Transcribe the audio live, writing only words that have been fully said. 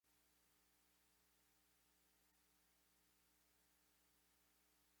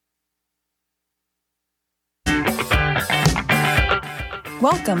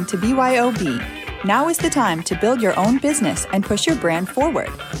Welcome to BYOB. Now is the time to build your own business and push your brand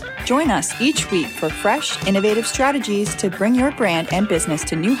forward. Join us each week for fresh, innovative strategies to bring your brand and business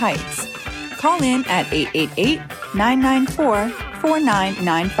to new heights. Call in at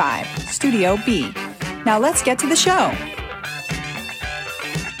 888-994-4995, Studio B. Now let's get to the show.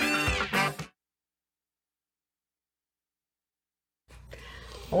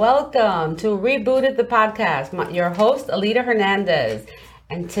 Welcome to Rebooted the Podcast. Your host, Alida Hernandez.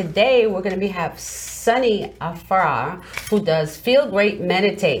 And today we're going to have Sunny Afra, who does Feel Great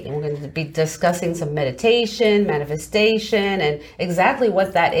Meditate. And we're going to be discussing some meditation, manifestation, and exactly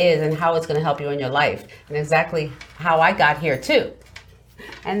what that is and how it's going to help you in your life. And exactly how I got here too.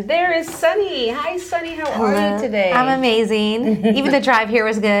 And there is Sunny. Hi, Sunny. How Hello. are you today? I'm amazing. Even the drive here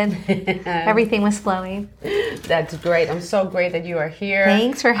was good. Everything was flowing. That's great. I'm so great that you are here.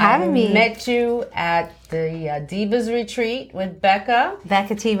 Thanks for having me. I met you at the Divas Retreat with Becca.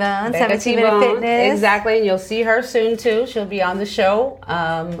 Becca T-Bone, 17 Minute Fitness. Exactly. And you'll see her soon, too. She'll be on the show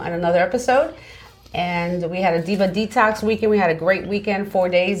on another episode. And we had a Diva Detox weekend. We had a great weekend, 4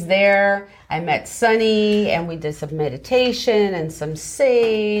 days there. I met Sunny, and we did some meditation and some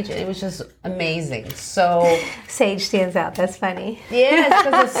sage. And it was just amazing. So Sage stands out. That's funny. Yes,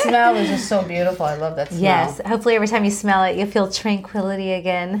 because the smell is just so beautiful. I love that smell. Yes. Hopefully every time you smell it, you feel tranquility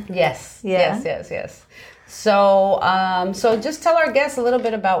again. Yes. Yeah. Yes. So, so just tell our guests a little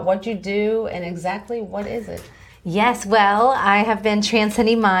bit about what you do and exactly what is it. Yes, well, I have been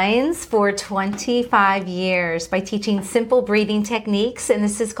transcending minds for 25 years by teaching simple breathing techniques, and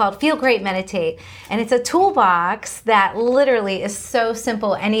this is called Feel Great Meditate. And it's a toolbox that literally is so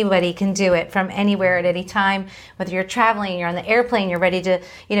simple. Anybody can do it from anywhere at any time, whether you're traveling, you're on the airplane, you're ready to,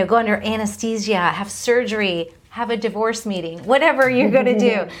 go under anesthesia, have surgery, have a divorce meeting, whatever you're going to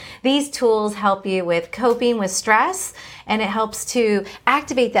do. These tools help you with coping with stress, and it helps to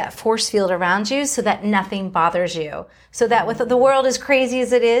activate that force field around you so that nothing bothers you. So that with the world as crazy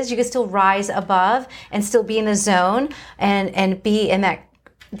as it is, you can still rise above and still be in the zone and be in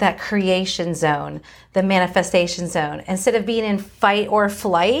that creation zone, the manifestation zone. Instead of being in fight or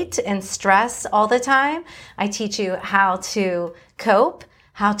flight and stress all the time, I teach you how to cope,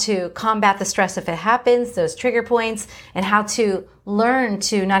 how to combat the stress if it happens, those trigger points, and how to learn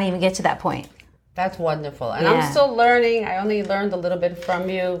to not even get to that point. That's wonderful. And I'm still learning. I only learned a little bit from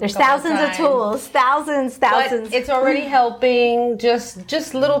you. There's thousands of tools, thousands. But it's already helping,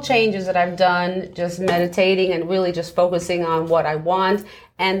 just little changes that I've done, just meditating and really just focusing on what I want.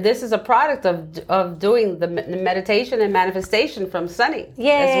 And this is a product of doing the meditation and manifestation from Sunny. Yay.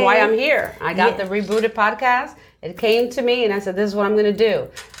 That's why I'm here. I got the Rebooted podcast. It came to me and I said, this is what I'm going to do.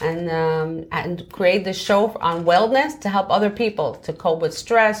 And create this show on wellness to help other people to cope with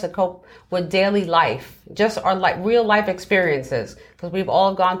stress, to cope with daily life, just our real life experiences. Because we've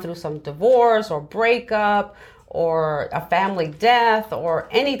all gone through some divorce or breakup or a family death or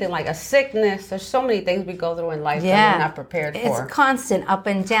anything like a sickness. There's so many things we go through in life that we're not prepared for. It's constant up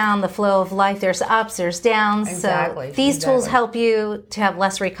and down, the flow of life. There's ups, there's downs. Exactly. So these tools help you to have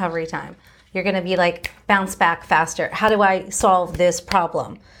less recovery time. You're going to be bounce back faster. How do I solve this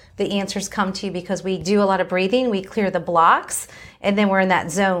problem? The answers come to you because we do a lot of breathing. We clear the blocks, and then we're in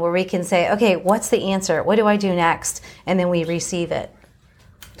that zone where we can say, okay, what's the answer? What do I do next? And then we receive it.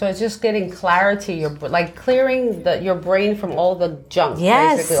 So it's just getting clarity, clearing your brain from all the junk,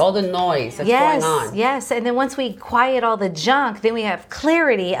 basically, all the noise that's going on. Yes, and then once we quiet all the junk, then we have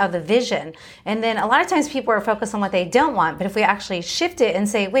clarity of the vision. And then a lot of times people are focused on what they don't want, but if we actually shift it and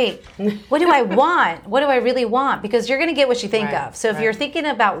say, wait, what do I want? What do I really want? Because you're going to get what you think of. So if you're thinking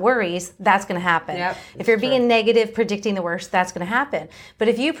about worries, that's going to happen. Yep, if you're being negative, predicting the worst, that's going to happen. But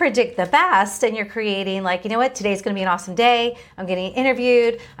if you predict the best and you're creating today's going to be an awesome day, I'm getting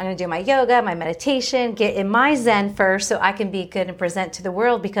interviewed, I'm going to do my yoga, my meditation, get in my Zen first so I can be good and present to the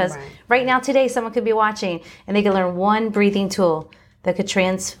world, because right now, today, someone could be watching and they could learn one breathing tool that could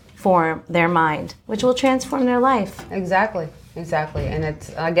transform their mind, which will transform their life. Exactly. And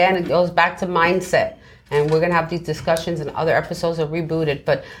it goes back to mindset. And we're going to have these discussions in other episodes of Rebooted.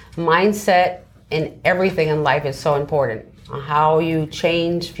 But mindset in everything in life is so important. How you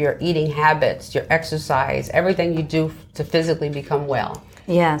change your eating habits, your exercise, everything you do to physically become well.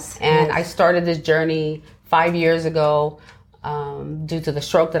 Yes. And I started this journey 5 years ago due to the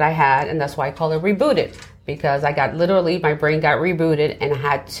stroke that I had, and that's why I call it Rebooted, because my brain got rebooted and I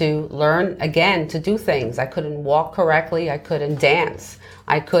had to learn again to do things. I couldn't walk correctly. I couldn't dance.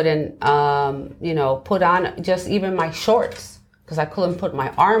 I couldn't, put on just even my shorts. because I couldn't put my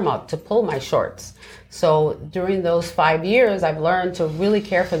arm up to pull my shorts. So during those 5 years, I've learned to really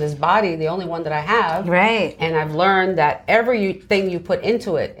care for this body, the only one that I have. Right. And I've learned that everything you put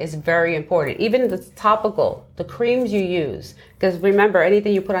into it is very important. Even the topical, the creams you use. Because remember,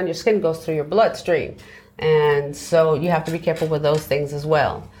 anything you put on your skin goes through your bloodstream. And so you have to be careful with those things as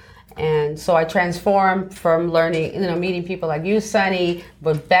well. And so I transformed from learning, meeting people like you, Sunny,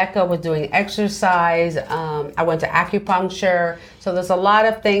 with Becca, with doing exercise. I went to acupuncture. So there's a lot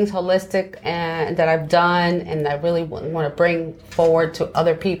of things holistic and that I've done, and I really want to bring forward to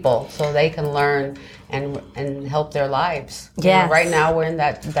other people so they can learn and help their lives. Yes. Right now we're in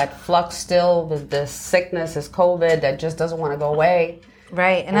that flux still with the sickness, is COVID, that just doesn't want to go away.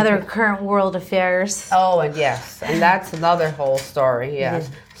 Right, and other current world affairs. Oh, and yes, and that's another whole story, yes.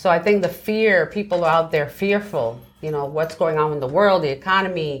 Yeah. So I think the fear, people are out there fearful, what's going on in the world, the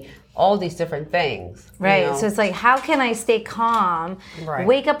economy, all these different things. Right, so it's like, how can I stay calm,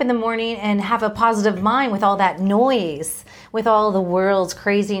 wake up in the morning and have a positive mind with all that noise, with all the world's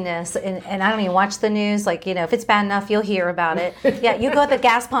craziness, and I don't even watch the news, if it's bad enough, you'll hear about it. Yeah, you go at the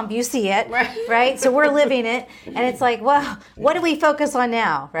gas pump, you see it, right? So we're living it, and it's like, well, what do we focus on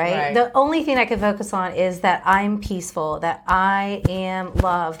now, right? The only thing I can focus on is that I'm peaceful, that I am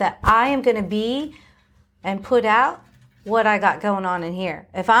love, that I am going to be and put out what I got going on in here.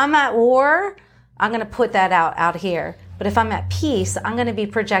 If I'm at war, I'm going to put that out here. But if I'm at peace, I'm going to be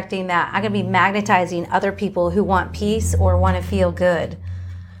projecting that. I'm going to be magnetizing other people who want peace or want to feel good.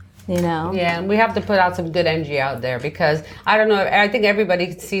 Yeah, and we have to put out some good energy out there, because I don't know, I think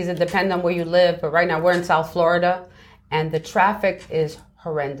everybody sees it, depending on where you live, but right now we're in South Florida and the traffic is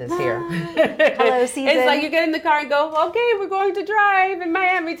horrendous here. Hello, season. It's like you get in the car and go, okay, we're going to drive in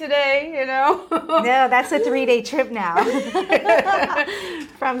Miami today, No, that's a 3-day trip now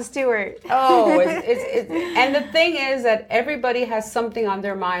from Stewart. Oh, and the thing is that everybody has something on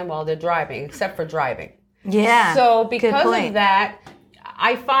their mind while they're driving, except for driving. Yeah. So because of that,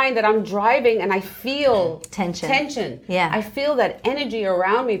 I find that I'm driving and I feel tension. Yeah. I feel that energy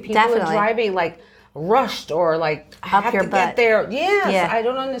around me. People Definitely. are driving like rushed or like I up have your to butt. get there. Yes, Yeah. I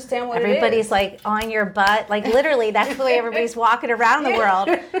don't understand what everybody's it is. like on your butt. Like literally, that's the way everybody's walking around the world.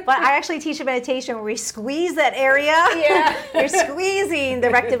 But I actually teach a meditation where we squeeze that area. Yeah. You're squeezing the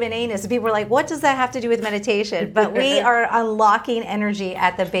rectum and anus. And people are like, what does that have to do with meditation? But we are unlocking energy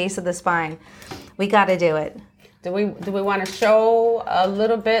at the base of the spine. We got to do it. Do we want to show a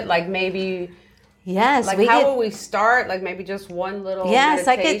little bit, like maybe? Yes. Like how will we start? Like maybe just one little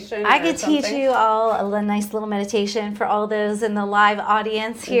meditation? I could teach you all a nice little meditation for all those in the live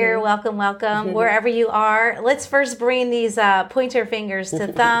audience here. Mm-hmm. Welcome, wherever you are. Let's first bring these pointer fingers to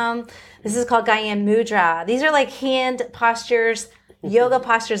thumb. This is called Gyan Mudra. These are like hand postures, yoga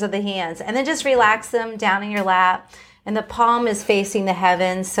postures of the hands. And then just relax them down in your lap. And the palm is facing the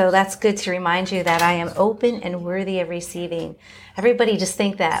heavens, so that's good to remind you that I am open and worthy of receiving. Everybody just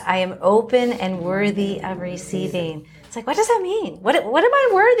think that. I am open and worthy of receiving. It's like, what does that mean? What am I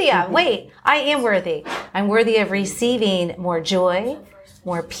worthy of? Wait, I am worthy. I'm worthy of receiving more joy,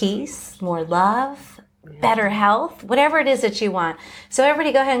 more peace, more love, better health, whatever it is that you want. So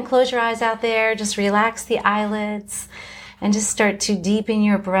everybody go ahead and close your eyes out there. Just relax the eyelids and just start to deepen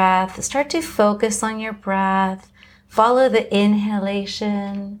your breath. Start to focus on your breath. Follow the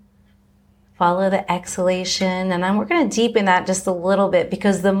inhalation, follow the exhalation, and we're going to deepen that just a little bit,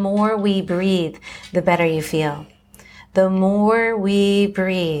 because the more we breathe, the better you feel. The more we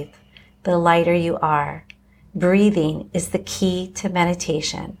breathe, the lighter you are. Breathing is the key to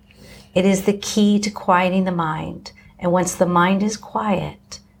meditation. It is the key to quieting the mind. And once the mind is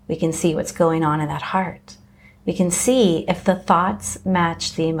quiet, we can see what's going on in that heart. We can see if the thoughts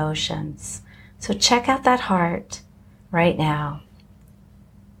match the emotions. So check out that heart right now.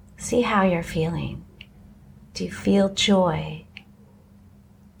 See how you're feeling. Do you feel joy?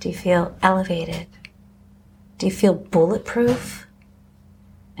 Do you feel elevated? Do you feel bulletproof?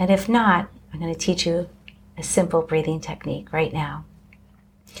 And if not, I'm going to teach you a simple breathing technique right now.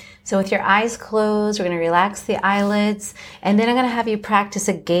 So with your eyes closed, we're going to relax the eyelids, and then I'm going to have you practice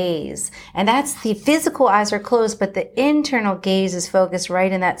a gaze. And that's the physical eyes are closed, but the internal gaze is focused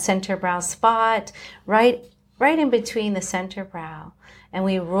right in that center brow spot, right in between the center brow. And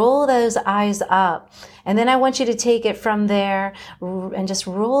we roll those eyes up. And then I want you to take it from there and just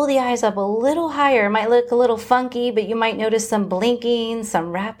roll the eyes up a little higher. It might look a little funky, but you might notice some blinking,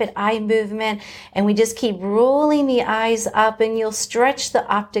 some rapid eye movement. And we just keep rolling the eyes up, and you'll stretch the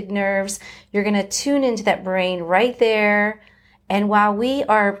optic nerves. You're going to tune into that brain right there. And while we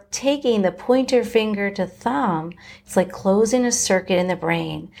are taking the pointer finger to thumb, it's like closing a circuit in the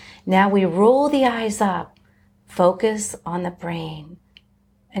brain. Now we roll the eyes up Focus on the brain.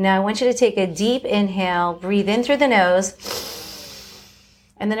 And now I want you to take a deep inhale, breathe in through the nose,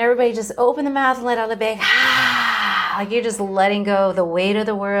 and then everybody just open the mouth and let out a big like you're just letting go of the weight of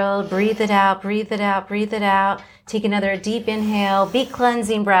the world. Breathe it out, breathe it out, breathe it out. Take another deep inhale, big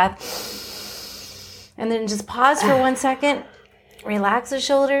cleansing breath. And then just pause for 1 second. Relax the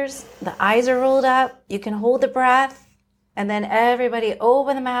shoulders. The eyes are rolled up. You can hold the breath. And then everybody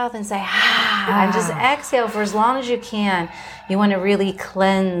open the mouth and say, and just exhale for as long as you can. You want to really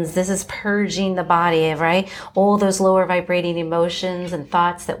cleanse. This is purging the body, right? All those lower vibrating emotions and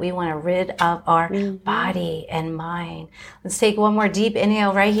thoughts that we want to rid of our body and mind. Let's take one more deep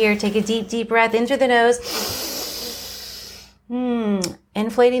inhale right here. Take a deep, deep breath in through the nose.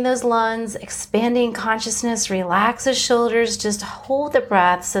 Inflating those lungs, expanding consciousness, relax the shoulders, just hold the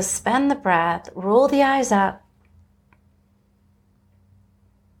breath, suspend the breath, roll the eyes up.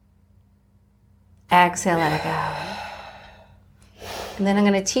 Exhale, let it go. And then I'm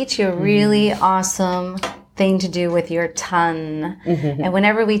going to teach you a really awesome thing to do with your tongue. And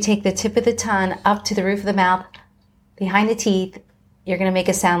whenever we take the tip of the tongue up to the roof of the mouth, behind the teeth, you're going to make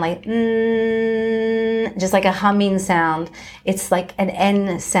a sound like just like a humming sound. It's like an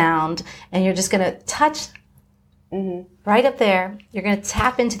N sound. And you're just going to touch right up there. You're going to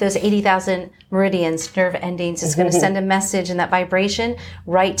tap into those 80,000 meridians, nerve endings. It's going to send a message and that vibration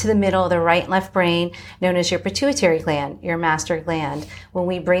right to the middle of the right and left brain, known as your pituitary gland, your master gland. When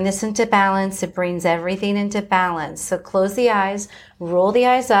we bring this into balance, it brings everything into balance. So close the eyes, roll the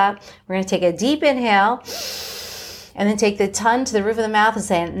eyes up. We're going to take a deep inhale and then take the tongue to the roof of the mouth and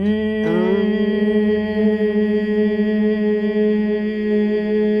say,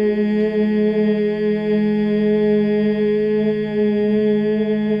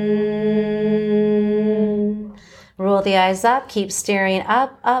 roll the eyes up, keep staring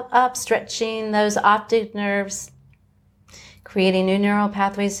up, up, up, stretching those optic nerves, creating new neural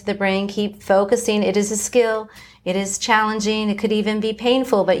pathways to the brain. Keep focusing. It is a skill. It is challenging. It could even be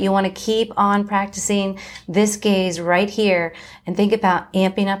painful, but you want to keep on practicing this gaze right here and think about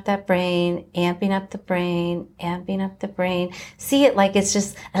amping up that brain, amping up the brain, amping up the brain. See it like it's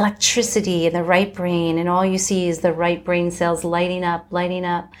just electricity in the right brain, and all you see is the right brain cells lighting up, lighting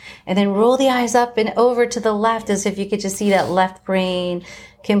up. And then roll the eyes up and over to the left as if you could just see that left brain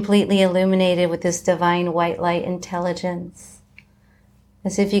completely illuminated with this divine white light intelligence.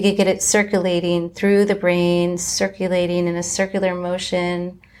 As if you could get it circulating through the brain, circulating in a circular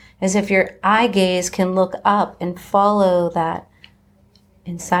motion, as if your eye gaze can look up and follow that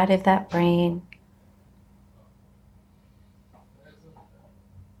inside of that brain.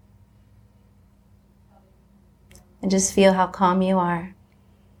 And just feel how calm you are.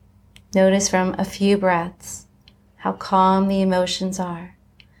 Notice from a few breaths how calm the emotions are,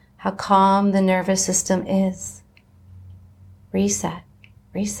 how calm the nervous system is. Reset.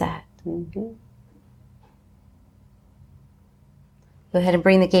 Reset. Go ahead and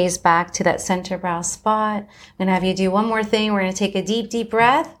bring the gaze back to that center brow spot. I'm going to have you do one more thing. We're going to take a deep, deep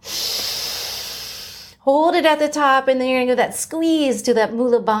breath. Hold it at the top, and then you're going to go that squeeze to that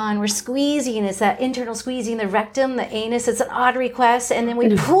mula bandh. We're squeezing. It's that internal squeezing, the rectum, the anus. It's an odd request. And then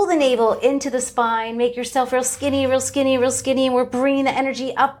we pull the navel into the spine. Make yourself real skinny, real skinny, real skinny. And we're bringing the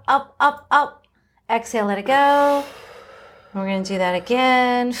energy up, up, up, up. Exhale, let it go. We're going to do that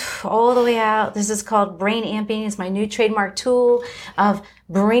again, all the way out. This is called brain amping. It's my new trademark tool of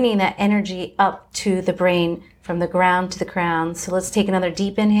bringing that energy up to the brain from the ground to the crown. So let's take another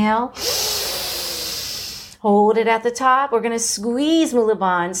deep inhale. Hold it at the top. We're going to squeeze mula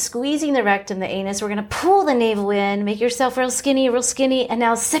bandh, squeezing the rectum, the anus. We're going to pull the navel in, make yourself real skinny, and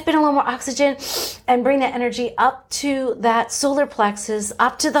now sip in a little more oxygen and bring that energy up to that solar plexus,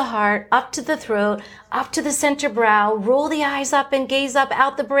 up to the heart, up to the throat, up to the center brow. Roll the eyes up and gaze up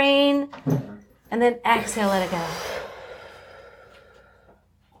out the brain, and then exhale, let it go.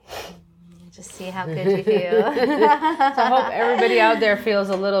 Just see how good you feel. So I hope everybody out there feels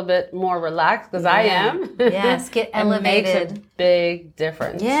a little bit more relaxed, because I am. Yes, get elevated. It makes a big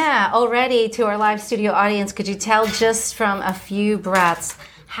difference. Yeah, already to our live studio audience, could you tell just from a few breaths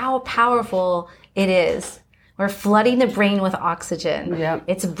how powerful it is? We're flooding the brain with oxygen. Yep.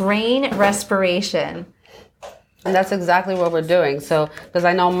 It's brain respiration. And that's exactly what we're doing. So, because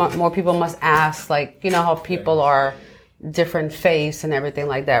I know more people must ask, like, you know how people are different face and everything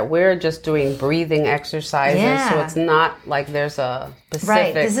like that. We're just doing breathing exercises, so it's not like there's a specific...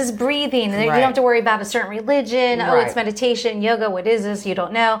 Right, this is breathing. You don't have to worry about a certain religion. Right. Oh, it's meditation, yoga, what is this? You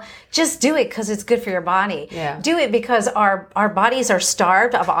don't know. Just do it because it's good for your body. Yeah. Do it because our bodies are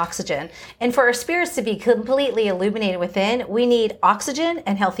starved of oxygen. And for our spirits to be completely illuminated within, we need oxygen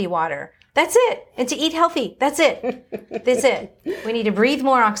and healthy water. That's it. And to eat healthy. That's it. That's it. We need to breathe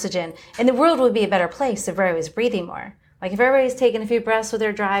more oxygen. And the world would be a better place if everybody was breathing more. Like if everybody's taking a few breaths while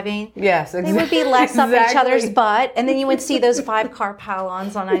they're driving, yes, exactly. They would be less up each other's butt. And then you would see those 5-car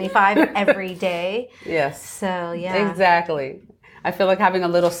pile-ons on 95 every day. Yes. So, yeah. Exactly. I feel like having a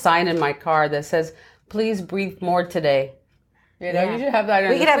little sign in my car that says, please breathe more today. You know, you should have that.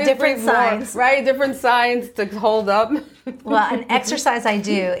 We could have different signs. Right, different signs to hold up. Well, an exercise I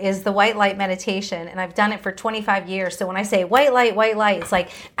do is the white light meditation, and I've done it for 25 years. So when I say white light, it's like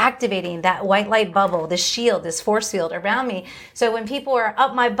activating that white light bubble, this shield, this force field around me. So when people are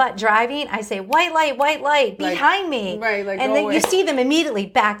up my butt driving, I say white light behind me. Right, like and then you see them immediately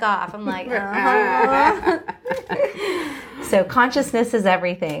back off. I'm like, So consciousness is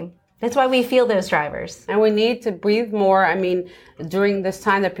everything. That's why we feel those drivers. And we need to breathe more. I mean, during this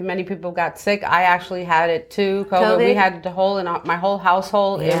time that many people got sick, I actually had it too. COVID. We had my whole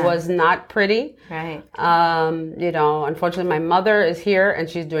household. Yeah. It was not pretty. Right. You know, unfortunately, my mother is here and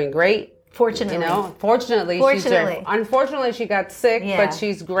she's doing great. Fortunately. You know, fortunately. Unfortunately, she got sick, but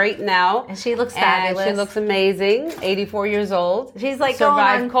she's great now. And she looks fabulous. And she looks amazing, 84 years old. She's like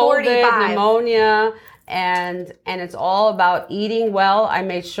survived going on 45. COVID, pneumonia. And it's all about eating well. I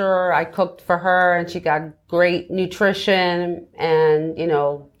made sure I cooked for her and she got great nutrition and, you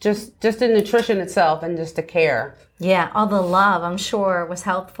know, just the nutrition itself and just the care. Yeah, all the love, I'm sure, was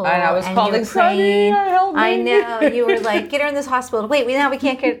helpful. And I was calling, Sonny, help me. I know. You were like, get her in this hospital. Wait, now we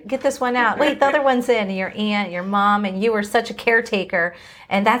can't get this one out. Wait, the other one's in. And your aunt, your mom, and you were such a caretaker.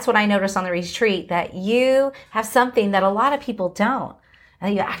 And that's what I noticed on the retreat, that you have something that a lot of people don't.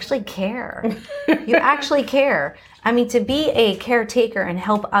 And you actually care. You actually care. I mean, to be a caretaker and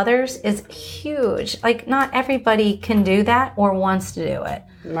help others is huge. Like, not everybody can do that or wants to do it.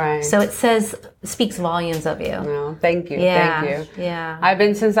 Right. So it speaks volumes of you. No, thank you. Yeah, thank you.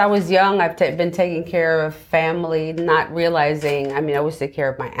 Yeah. Since I was young, I've been taking care of family, not realizing, I mean, I always take care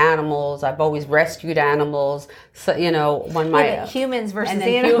of my animals. I've always rescued animals. So, you know, when humans versus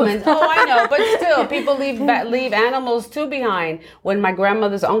animals. Oh, I know. But still, people leave animals too behind. When my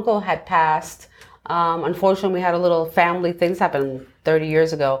grandmother's uncle had passed, unfortunately, we had a little family things happen 30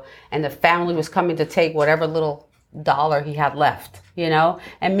 years ago, and the family was coming to take whatever little dollar he had left, you know,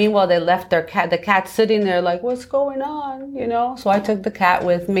 and meanwhile they left the cat sitting there like, what's going on, you know? So I took the cat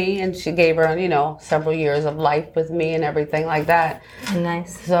with me and she gave her, you know, several years of life with me and everything like that.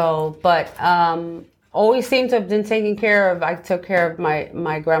 Nice. So, but always seemed to have been taken care of. I took care of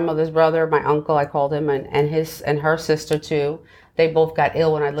my grandmother's brother, my uncle, I called him, and her sister too. They both got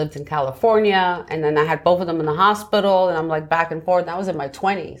ill when I lived in California, and then I had both of them in the hospital, and I'm like back and forth. And I was in my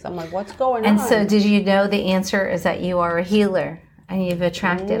 20s. I'm like, what's going on? And so did you know the answer is that you are a healer, and you've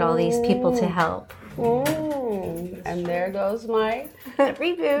attracted all these people to help? And there goes my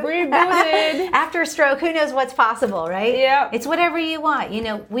rebooted. After a stroke, who knows what's possible, right? Yeah. It's whatever you want. You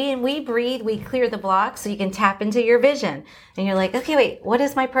know, we breathe, we clear the blocks so you can tap into your vision. And you're like, okay, wait, what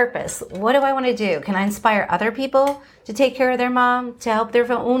is my purpose? What do I want to do? Can I inspire other people to take care of their mom, to help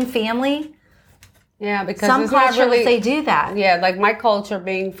their own family? Yeah, because some cultures, they do that. Yeah, like my culture,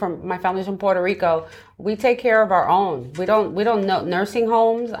 being from, my family's from Puerto Rico, we take care of our own. We don't know nursing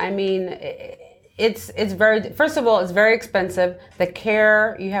homes. I mean, it's very, first of all, it's very expensive. The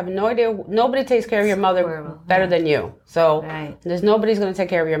care, you have no idea. Nobody takes care of your mother better than you. So there's nobody's going to take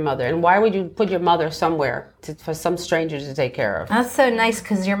care of your mother. And why would you put your mother somewhere for some strangers to take care of? That's so nice,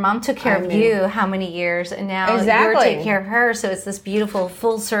 because your mom took care of you how many years, and now you're taking care of her. So it's this beautiful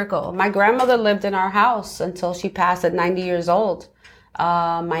full circle. My grandmother lived in our house until she passed at 90 years old.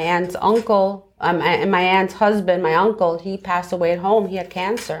 My aunt's uncle, and my aunt's husband, my uncle, he passed away at home. He had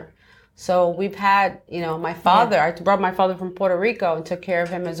cancer. So we've had, you know, my father, I brought my father from Puerto Rico and took care of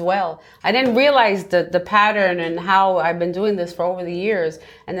him as well. I didn't realize the pattern and how I've been doing this for over the years.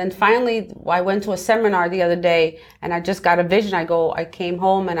 And then finally, I went to a seminar the other day and I just got a vision. I came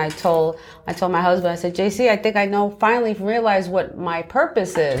home and I told my husband, I said, JC, I think I finally realized what my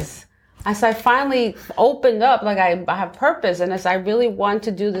purpose is. I finally opened up, like I have purpose. And I really want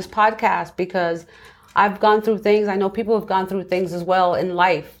to do this podcast because I've gone through things. I know people have gone through things as well in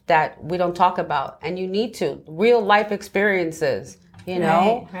life that we don't talk about. And you need to. Real life experiences, you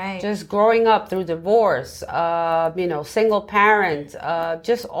know, just growing up through divorce, you know, single parent,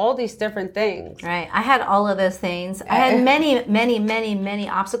 just all these different things. Right. I had all of those things. I had many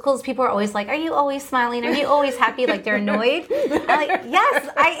obstacles. People are always like, are you always smiling? Are you always happy? Like they're annoyed. I'm like, yes,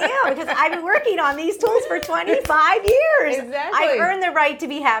 I am, because I've been working on these tools for 25 years. Exactly. I earned the right to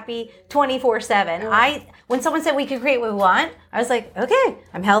be happy 24/7. When someone said we can create what we want, I was like, okay,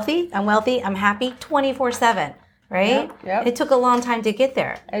 I'm healthy, I'm wealthy, I'm happy 24/7. right? Yep. It took a long time to get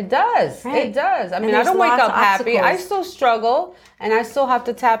there. It does. Right. It does. I mean, I there's don't wake lots up of happy. I obstacles. still struggle, and I still have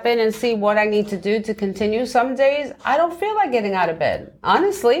to tap in and see what I need to do to continue. Some days I don't feel like getting out of bed.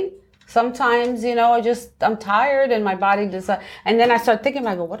 Honestly, sometimes, I'm tired and my body just, and then I start thinking,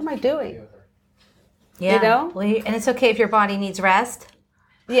 I go, what am I doing? Yeah. Well, and it's okay if your body needs rest.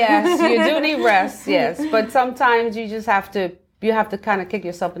 Yes, you do need rest, yes. But sometimes you just have to kind of kick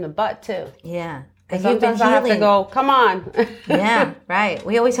yourself in the butt too. Yeah. And sometimes I have to go, come on. Yeah, right.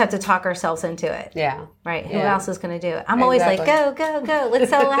 We always have to talk ourselves into it. Yeah. Right. Who else is going to do it? I'm always like, go, go, go. Let's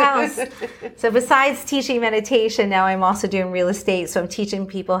sell a house. So besides teaching meditation, now I'm also doing real estate. So I'm teaching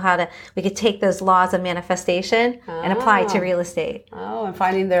people we could take those laws of manifestation and apply it to real estate. Oh, and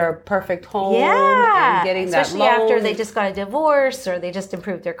finding their perfect home. Yeah. And getting especially that loan. After they just got a divorce or they just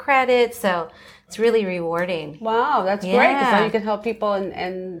improved their credit. So it's really rewarding. Wow, that's great. Because now you can help people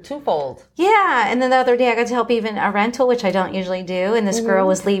in twofold. Yeah. And then the other day I got to help even a rental, which I don't usually do. And this girl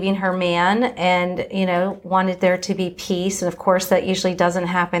was leaving her man and, wanted there to be peace. And of course that usually doesn't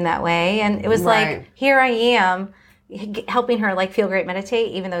happen that way. And it was like, here I am helping her feel great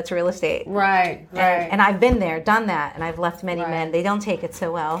meditate, even though it's real estate. Right. And I've been there, done that. And I've left many men. They don't take it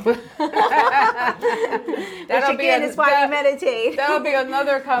so well. Which again is why we meditate. That'll be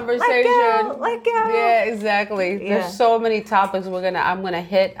another conversation. Let go. Yeah, exactly. Yeah. There's so many topics I'm gonna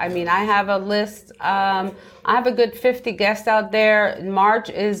hit. I mean, I have a list. I have a good 50 guests out there. March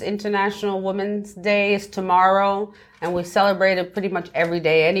is International Women's Day. It's tomorrow, and we celebrate it pretty much every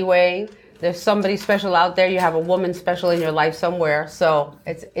day anyway. There's somebody special out there. You have a woman special in your life somewhere. So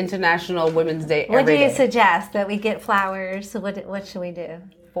it's International Women's Day every day. What do you suggest? That we get flowers? So what should we do?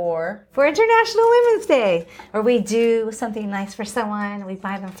 For International Women's Day. Or we do something nice for someone. We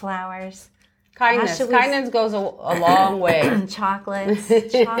buy them flowers. kindness. Kindness goes a long way. Chocolates.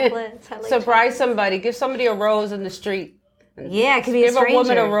 I like Surprise somebody. Give somebody a rose in the street. Yeah, it could be a stranger. Give a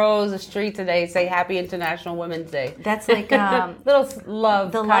woman a rose in the street today. Say Happy International Women's Day. That's like little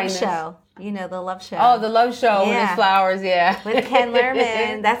love, the kindness. Love Show. The Love Show. Oh, the Love Show with his flowers, yeah. With Ken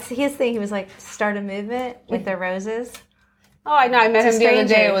Lerman. That's his thing. He was like, start a movement with the roses. Oh, I know. I met him the other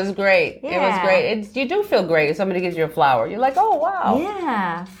day. It was great. Yeah. It was great. You do feel great if somebody gives you a flower. You're like, oh, wow.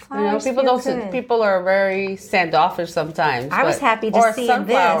 Yeah. Flowers People are very standoffish sometimes. I was happy to see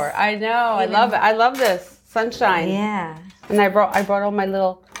sunflower. this. I know. I love it. I love this. Sunshine. Yeah. And I brought all my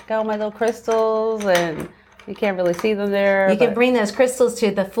little crystals, and you can't really see them there. You can bring those crystals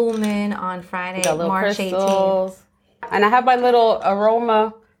to the full moon on Friday, March 18th. And I have my little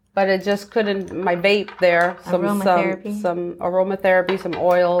aroma, but it just couldn't, my vape there. Some aromatherapy, some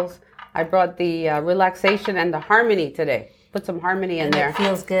oils. I brought the relaxation and the harmony today. Put some harmony in there. It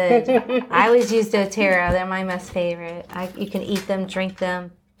feels good. I always use doTERRA. They're my most favorite. You can eat them, drink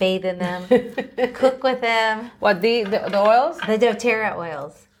them, bathe in them, cook with them. What, the oils? The doTERRA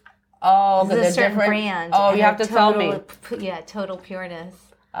oils. Oh, because It's a they're certain different. brand. Oh, you have to tell me. Yeah, total pureness.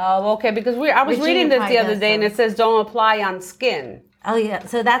 Oh, okay. Because I was reading this the other day, and it says don't apply on skin. Oh yeah,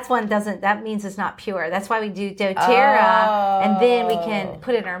 so that means it's not pure. That's why we do doTERRA, and then we can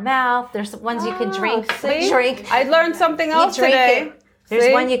put it in our mouth. There's ones you can drink. I learned something else today.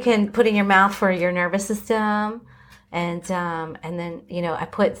 There's one you can put in your mouth for your nervous system. And then I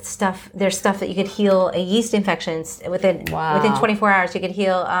put stuff. There's stuff that you could heal yeast infections within 24 hours. You could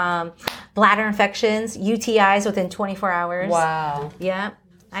heal bladder infections, UTIs within 24 hours. Wow. Yeah.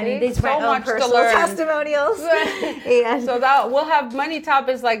 I mean, these are my own personal testimonials. Yeah. So we'll have many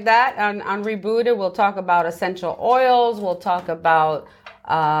topics like that on Rebooted. We'll talk about essential oils. We'll talk about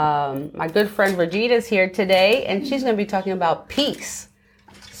my good friend Regina's here today, and she's going to be talking about peace.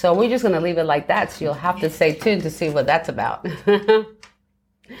 So we're just going to leave it like that. So you'll have to stay tuned to see what that's about.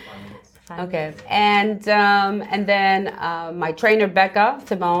 Okay. And then my trainer, Becca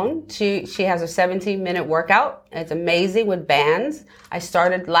Timon, she has a 17-minute workout. It's amazing with bands. I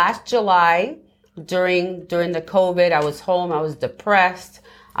started last July during the COVID. I was home. I was depressed.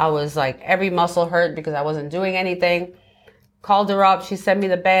 I was like, every muscle hurt because I wasn't doing anything. Called her up. She sent me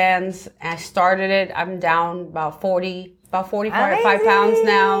the bands. And I started it. I'm down about 45 pounds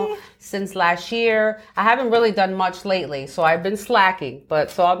now since last year. I haven't really done much lately, so I've been slacking.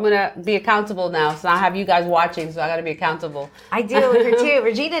 So I'm going to be accountable now. So I have you guys watching, so I got to be accountable. I do it with her too.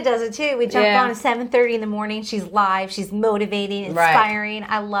 Regina does it too. We jump on at 7:30 in the morning. She's live. She's motivating, inspiring.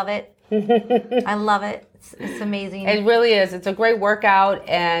 Right. I love it. I love it. It's amazing. It really is. It's a great workout,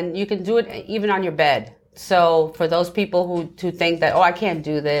 and you can do it even on your bed. So for those people who think that, I can't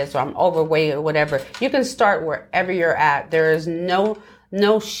do this, or I'm overweight or whatever, you can start wherever you're at. There is no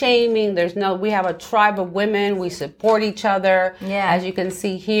no shaming. We have a tribe of women. We support each other. Yeah. As you can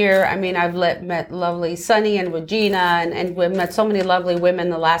see here, I mean, I've met lovely Sunny and Regina, and we've met so many lovely women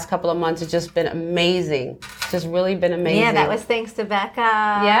the last couple of months. It's just been amazing. It's just really been amazing. Yeah, that was thanks to Becca.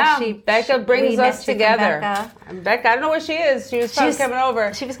 Yeah, Becca brings us together. Becca, I don't know where she is. She was coming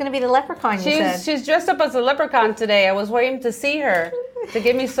over. She was going to be the leprechaun, you said. She's dressed up as a leprechaun today. I was waiting to see her to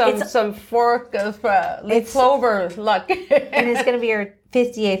give me some leaf clover luck. And it's going to be her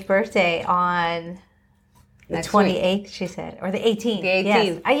 58th birthday on the 28th, she said, or the 18th. The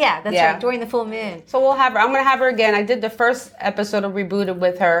 18th. Yes. That's right, during the full moon. So we'll have her. I'm going to have her again. I did the first episode of Rebooted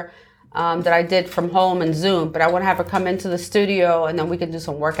with her that I did from home and Zoom, but I want to have her come into the studio and then we can do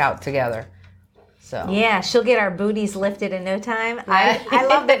some workout together. So. Yeah, she'll get our booties lifted in no time. I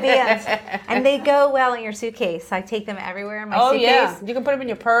love the bands. And they go well in your suitcase. I take them everywhere in my suitcase. Yeah. You can put them in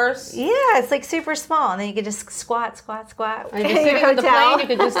your purse. Yeah, it's like super small. And then you can just squat. And if you're sitting on the plane, you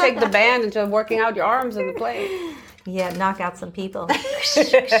can just take the band and just working out your arms in the plane. Yeah, knock out some people. It's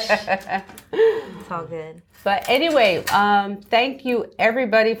all good. But anyway, thank you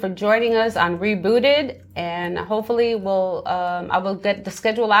everybody for joining us on Rebooted, and hopefully I will get the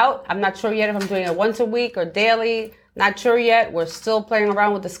schedule out. I'm not sure yet if I'm doing it once a week or daily. Not sure yet. We're still playing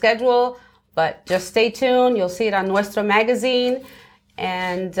around with the schedule, but just stay tuned. You'll see it on Nuestro magazine,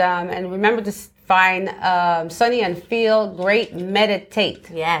 and remember to find Sunny and Feel Great Meditate.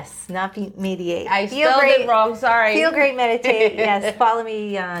 Yes, not mediate. I spelled it wrong, sorry. Feel Great Meditate. Yes, follow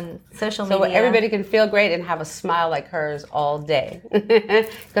me on social media. So everybody can feel great and have a smile like hers all day.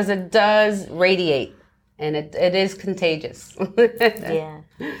 Because it does radiate and it is contagious. Yeah,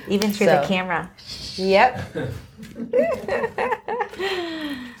 even through the camera. Yep.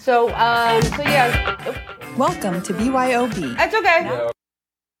 So yeah. Welcome to BYOB. That's okay. Yeah.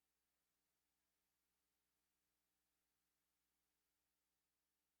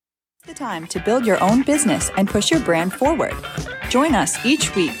 The time to build your own business and push your brand forward. Join us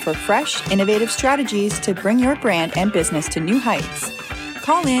each week for fresh, innovative strategies to bring your brand and business to new heights.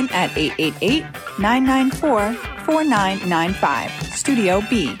 Call in at 888-994-4995, Studio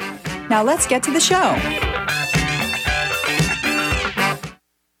B. Now let's get to the show.